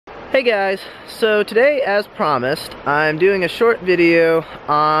Hey guys, so today as promised I'm doing a short video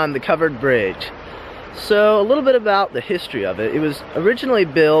on the covered bridge. So a little bit about the history of it. It was originally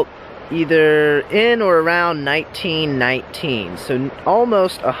built either in or around 1919, so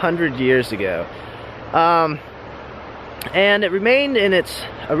almost 100 years ago. And it remained in its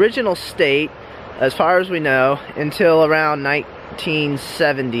original state, as far as we know, until around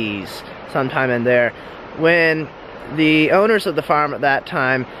 1970s, sometime in there, when the owners of the farm at that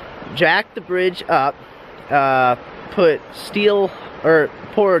time jacked the bridge up,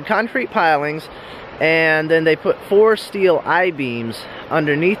 poured concrete pilings, and then they put 4 steel I-beams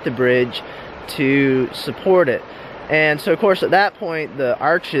underneath the bridge to support it. And so of course at that point the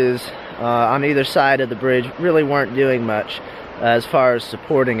arches on either side of the bridge really weren't doing much as far as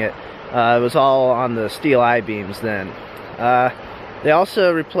supporting it. It was all on the steel I-beams then. They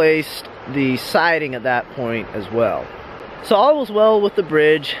also replaced the siding at that point as well. So all was well with the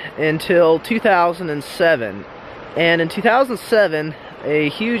bridge until 2007, and in 2007 a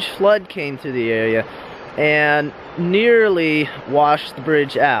huge flood came through the area and nearly washed the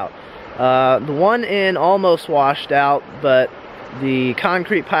bridge out. The one end almost washed out, but the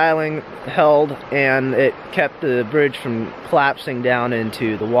concrete piling held and it kept the bridge from collapsing down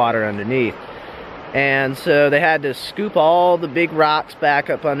into the water underneath. And so they had to scoop all the big rocks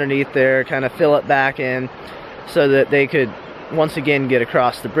back up underneath there, kind of fill it back in, so that they could once again get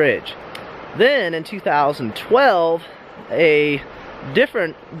across the bridge. Then in 2012, a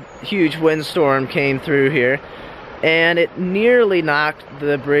different huge windstorm came through here, and it nearly knocked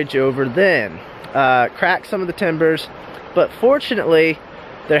the bridge over then. Cracked some of the timbers, but fortunately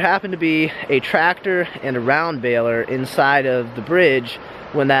there happened to be a tractor and a round baler inside of the bridge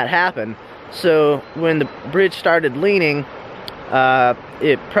when that happened. So when the bridge started leaning,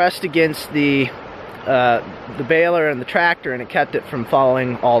 it pressed against the baler and the tractor, and it kept it from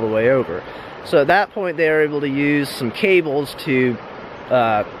falling all the way over. So at that point they were able to use some cables to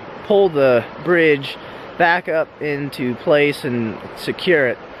pull the bridge back up into place and secure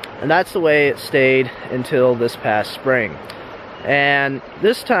it. And that's the way it stayed until this past spring. And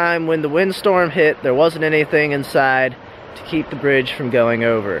this time when the windstorm hit, there wasn't anything inside to keep the bridge from going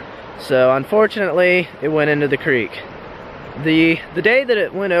over. So unfortunately it went into the creek. The day that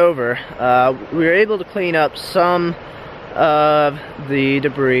it went over, we were able to clean up some of the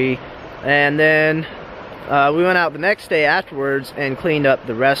debris, and then we went out the next day afterwards and cleaned up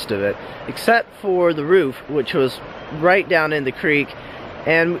the rest of it, except for the roof, which was right down in the creek.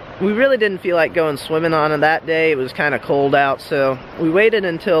 And we really didn't feel like going swimming on it that day. It was kind of cold out, so we waited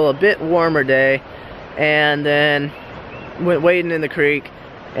until a bit warmer day and then went wading in the creek,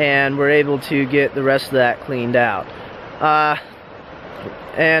 and were able to get the rest of that cleaned out.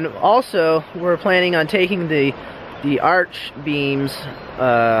 And also we're planning on taking the arch beams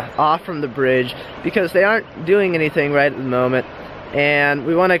off from the bridge, because they aren't doing anything right at the moment, and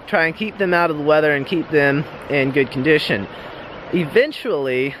we want to try and keep them out of the weather and keep them in good condition.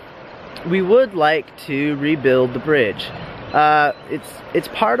 Eventually we would like to rebuild the bridge. It's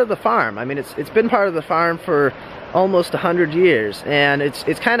part of the farm. I mean, it's been part of the farm for almost 100 years, and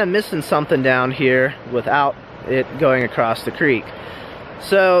it's kind of missing something down here without it going across the creek.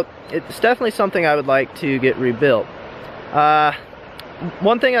 So it's definitely something I would like to get rebuilt.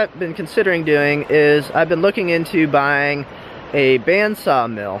 One thing I've been considering doing is I've been looking into buying a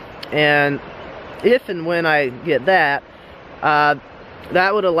bandsaw mill, and if and when I get that,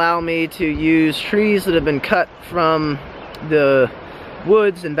 that would allow me to use trees that have been cut from the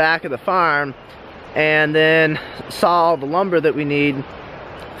woods in back of the farm, and then saw all the lumber that we need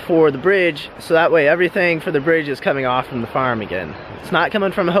for the bridge, so that way everything for the bridge is coming off from the farm again. It's not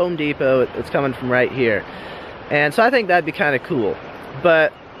coming from Home Depot, it's coming from right here. And so I think that'd be kind of cool.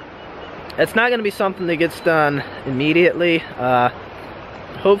 But it's not going to be something that gets done immediately.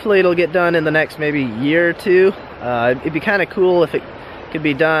 Hopefully it'll get done in the next maybe year or two. It'd be kind of cool if it could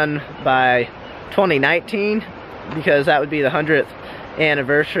be done by 2019, because that would be the 100th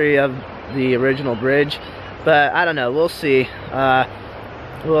anniversary of the original bridge. But I don't know, we'll see.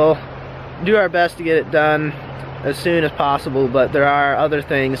 We'll do our best to get it done as soon as possible, but there are other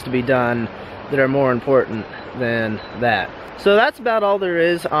things to be done that are more important than that. So that's about all there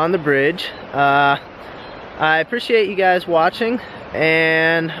is on the bridge. I appreciate you guys watching,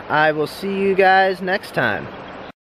 and I will see you guys next time.